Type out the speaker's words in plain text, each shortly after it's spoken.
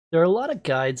There are a lot of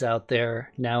guides out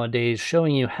there nowadays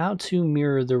showing you how to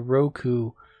mirror the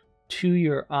Roku to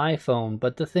your iPhone,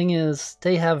 but the thing is,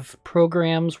 they have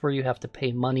programs where you have to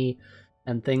pay money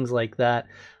and things like that.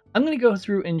 I'm going to go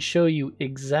through and show you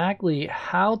exactly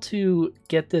how to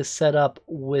get this set up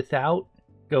without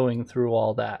going through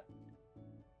all that.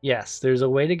 Yes, there's a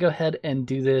way to go ahead and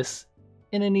do this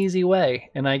in an easy way,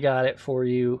 and I got it for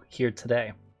you here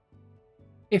today.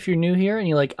 If you're new here and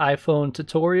you like iPhone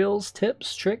tutorials,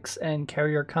 tips, tricks, and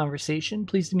carrier conversation,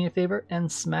 please do me a favor and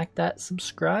smack that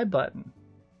subscribe button.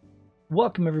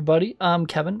 Welcome everybody, I'm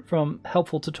Kevin from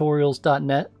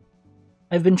helpfultutorials.net.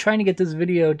 I've been trying to get this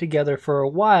video together for a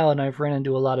while and I've ran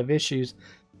into a lot of issues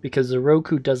because the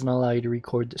Roku doesn't allow you to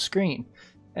record the screen.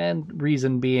 And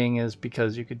reason being is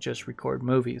because you could just record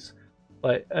movies.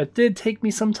 But it did take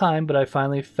me some time, but I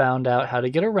finally found out how to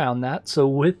get around that. So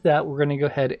with that, we're going to go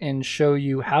ahead and show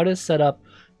you how to set up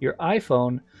your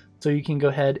iPhone so you can go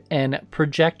ahead and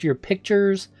project your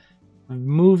pictures,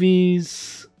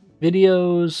 movies,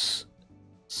 videos,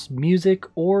 music,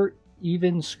 or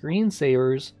even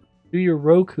screensavers to your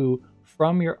Roku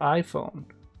from your iPhone.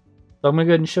 So I'm going to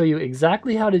go ahead and show you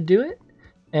exactly how to do it.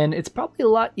 And it's probably a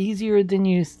lot easier than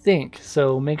you think.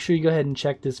 So make sure you go ahead and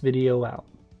check this video out.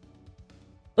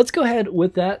 Let's go ahead,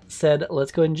 with that said,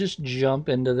 let's go ahead and just jump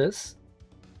into this.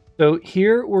 So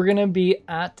here we're going to be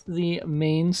at the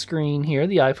main screen here.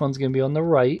 The iPhone's going to be on the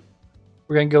right.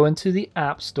 We're going to go into the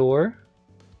App Store.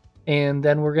 And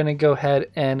then we're going to go ahead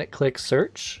and click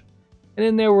search. And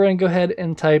in there we're going to go ahead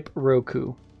and type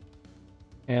Roku.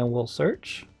 And we'll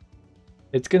search.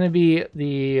 It's going to be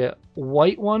the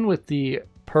white one with the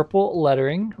purple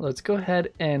lettering. Let's go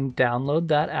ahead and download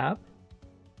that app.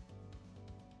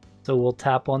 So we'll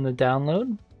tap on the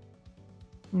download,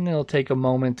 and it'll take a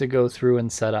moment to go through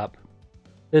and set up.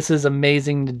 This is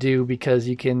amazing to do because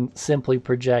you can simply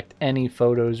project any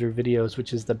photos or videos,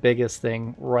 which is the biggest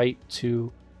thing, right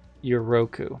to your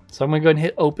Roku. So I'm going to go ahead and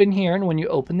hit open here, and when you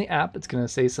open the app, it's going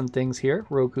to say some things here.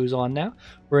 Roku's on now.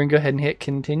 We're going to go ahead and hit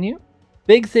continue.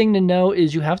 Big thing to know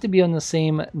is you have to be on the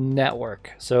same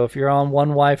network. So if you're on one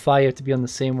Wi-Fi, you have to be on the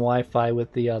same Wi-Fi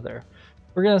with the other.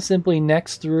 We're going to simply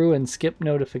next through and skip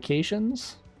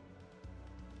notifications.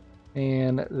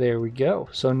 And there we go.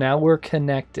 So now we're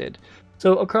connected.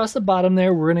 So across the bottom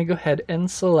there, we're going to go ahead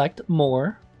and select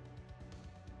more.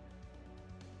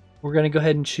 We're going to go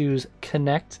ahead and choose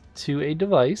connect to a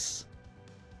device.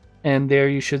 And there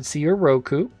you should see your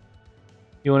Roku.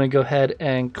 You want to go ahead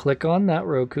and click on that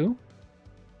Roku.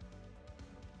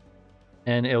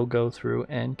 And it'll go through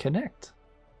and connect.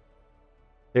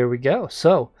 There we go.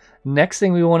 So next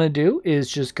thing we want to do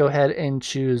is just go ahead and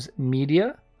choose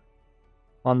media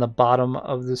on the bottom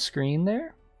of the screen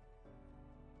there.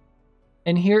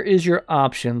 And here is your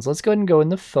options. Let's go ahead and go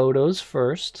into photos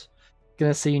first. It's going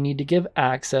to say you need to give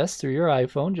access through your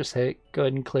iPhone. Just go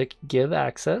ahead and click give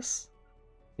access.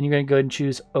 And you're going to go ahead and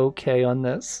choose OK on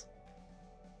this.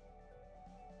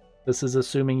 This is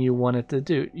assuming you want to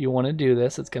do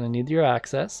this. It's going to need your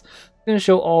access. It's going to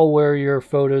show all where your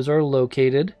photos are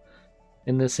located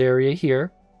in this area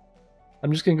here.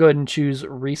 I'm just going to go ahead and choose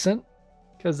recent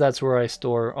because that's where I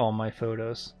store all my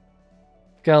photos.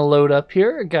 Gonna load up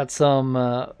here. I got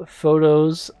some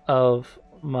photos of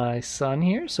my son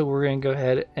here, so we're going to go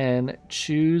ahead and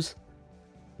choose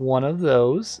one of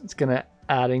those. It's going to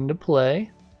adding to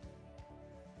play.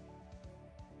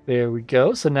 There we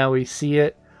go. So now we see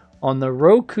it on the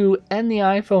Roku and the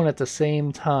iPhone at the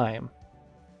same time.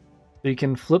 So you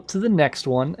can flip to the next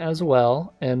one as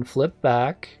well and flip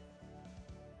back.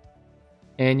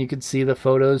 And you can see the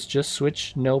photos just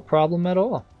switch, no problem at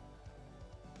all.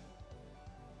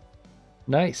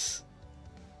 Nice.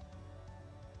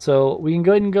 So we can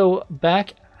go ahead and go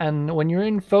back, and when you're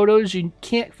in photos, you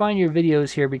can't find your videos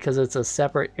here because it's a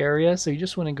separate area. So you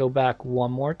just want to go back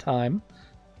one more time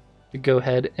to go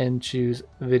ahead and choose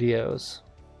videos.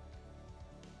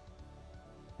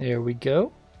 There we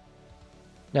go.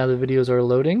 Now the videos are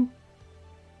loading.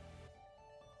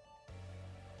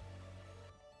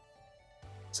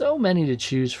 So many to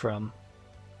choose from.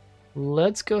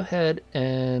 Let's go ahead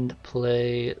and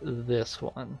play this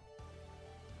one.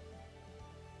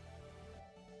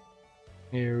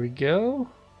 Here we go.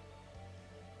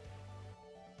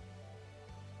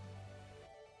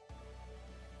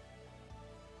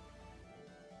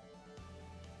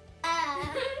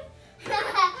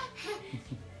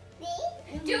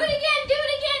 Do it again,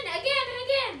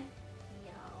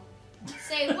 No.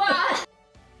 Say what?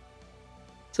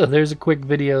 So there's a quick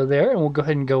video there, and we'll go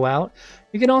ahead and go out.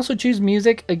 You can also choose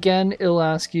music. Again, it'll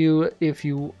ask you if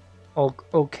you are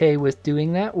okay with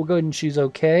doing that. We'll go ahead and choose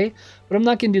okay, but I'm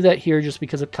not going to do that here just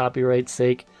because of copyright's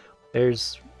sake.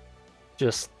 There's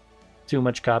just too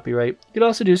much copyright. You could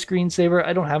also do screensaver.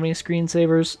 I don't have any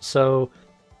screensavers, so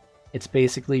it's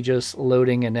basically just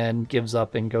loading and then gives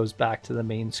up and goes back to the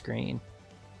main screen.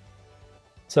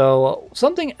 So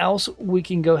something else we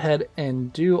can go ahead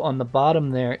and do on the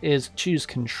bottom there is choose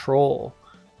control,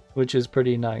 which is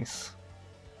pretty nice.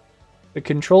 The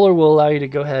controller will allow you to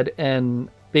go ahead and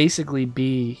basically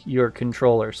be your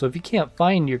controller. So if you can't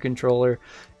find your controller,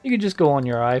 you can just go on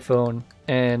your iPhone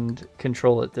and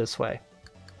control it this way.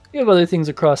 You have other things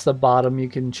across the bottom. You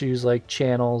can choose like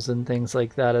channels and things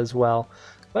like that as well.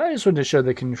 But I just wanted to show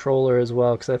the controller as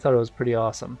well because I thought it was pretty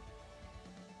awesome.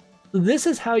 This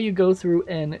is how you go through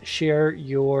and share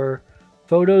your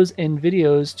photos and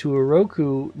videos to a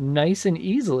Roku nice and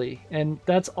easily. And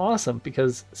that's awesome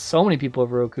because so many people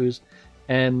have Rokus.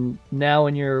 And now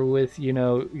when you're with, you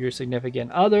know, your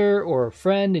significant other or a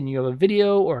friend and you have a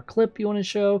video or a clip you want to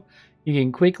show, you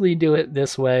can quickly do it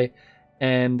this way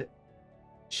and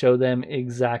show them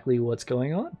exactly what's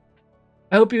going on.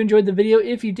 I hope you enjoyed the video.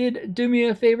 If you did, do me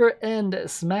a favor and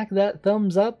smack that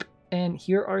thumbs up. And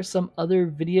here are some other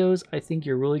videos I think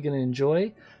you're really going to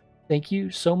enjoy. Thank you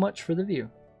so much for the view.